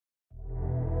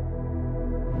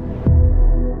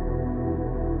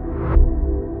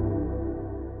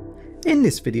In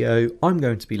this video, I'm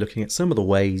going to be looking at some of the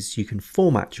ways you can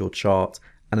format your chart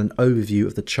and an overview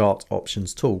of the chart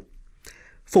options tool.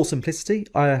 For simplicity,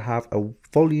 I have a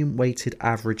volume weighted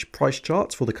average price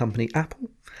chart for the company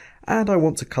Apple, and I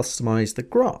want to customize the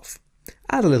graph,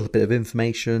 add a little bit of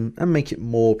information and make it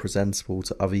more presentable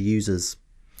to other users.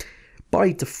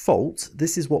 By default,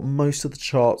 this is what most of the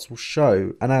charts will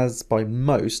show, and as by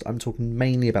most, I'm talking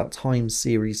mainly about time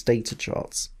series data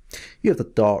charts. You have the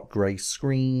dark grey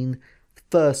screen, the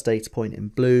first data point in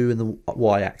blue and the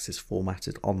y-axis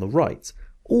formatted on the right.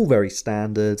 All very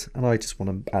standard, and I just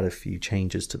want to add a few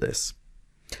changes to this.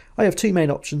 I have two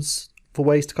main options for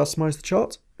ways to customize the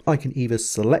chart. I can either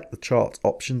select the chart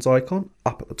options icon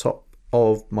up at the top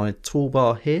of my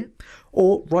toolbar here,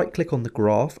 or right click on the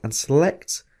graph and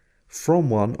select from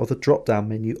one of the drop-down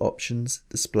menu options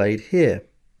displayed here.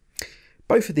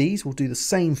 Both of these will do the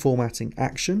same formatting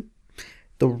action.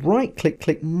 The right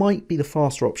click might be the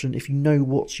faster option if you know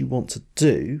what you want to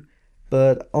do,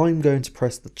 but I'm going to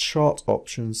press the chart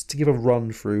options to give a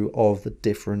run through of the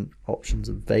different options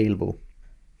available.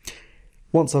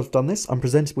 Once I've done this, I'm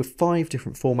presented with 5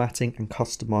 different formatting and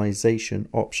customization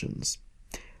options.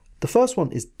 The first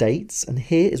one is dates, and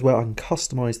here is where I can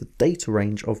customize the data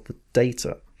range of the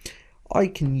data. I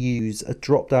can use a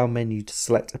drop-down menu to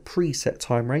select a preset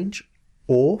time range,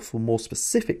 or for more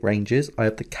specific ranges, I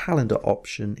have the calendar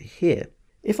option here.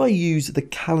 If I use the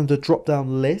calendar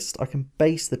drop-down list, I can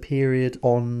base the period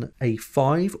on a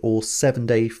 5 or 7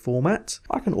 day format.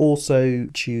 I can also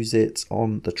choose it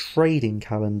on the trading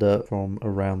calendar from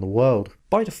around the world.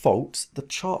 By default, the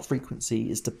chart frequency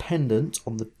is dependent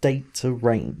on the data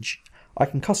range. I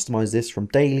can customize this from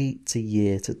daily to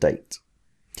year to date.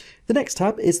 The next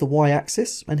tab is the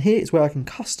y-axis, and here is where I can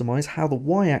customize how the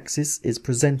y-axis is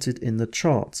presented in the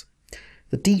chart.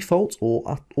 The default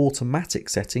or automatic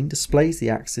setting displays the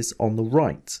axis on the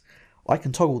right. I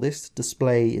can toggle this to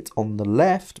display it on the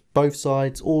left, both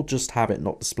sides, or just have it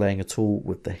not displaying at all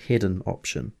with the hidden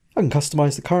option. I can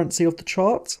customize the currency of the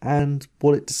chart and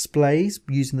what it displays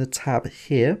using the tab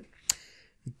here.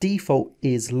 The default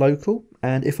is local,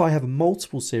 and if I have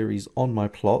multiple series on my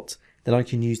plot, then I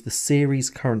can use the series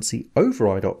currency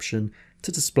override option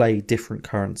to display different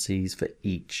currencies for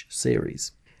each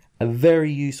series. A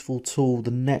very useful tool,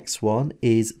 the next one,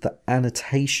 is the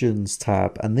Annotations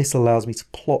tab, and this allows me to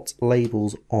plot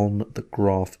labels on the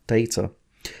graph data.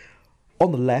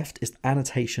 On the left is the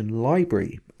annotation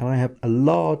library, and I have a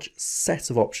large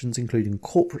set of options including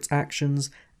corporate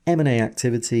actions, M&A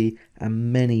activity,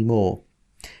 and many more.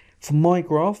 For my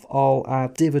graph, I'll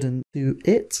add dividend to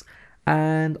it,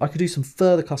 and I could do some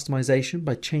further customization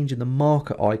by changing the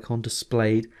marker icon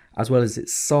displayed as well as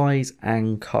its size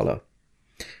and color.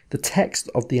 The text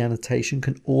of the annotation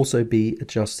can also be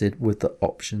adjusted with the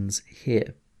options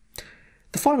here.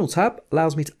 The final tab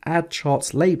allows me to add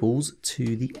charts labels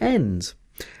to the end.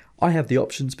 I have the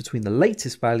options between the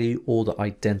latest value or the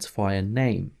identifier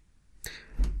name.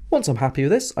 Once I'm happy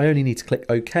with this, I only need to click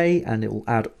OK and it will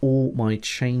add all my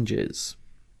changes.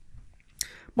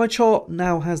 My chart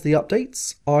now has the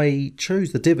updates. I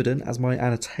chose the dividend as my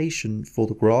annotation for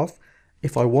the graph.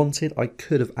 If I wanted, I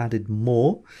could have added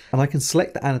more, and I can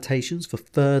select the annotations for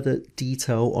further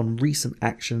detail on recent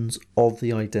actions of the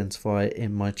identifier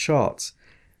in my chart.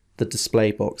 The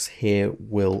display box here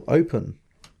will open.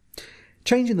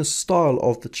 Changing the style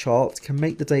of the chart can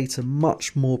make the data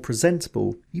much more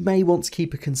presentable. You may want to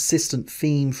keep a consistent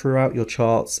theme throughout your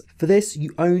charts. For this,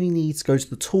 you only need to go to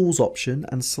the Tools option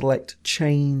and select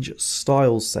Change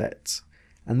Style Set,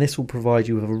 and this will provide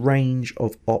you with a range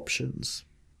of options.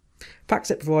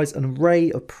 FactSet provides an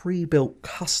array of pre-built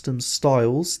custom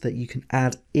styles that you can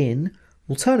add in.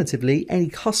 Alternatively, any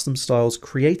custom styles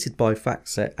created by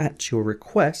FactSet at your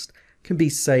request can be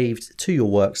saved to your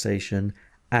workstation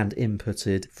and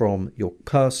inputted from your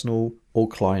personal or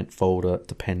client folder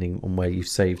depending on where you've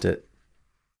saved it.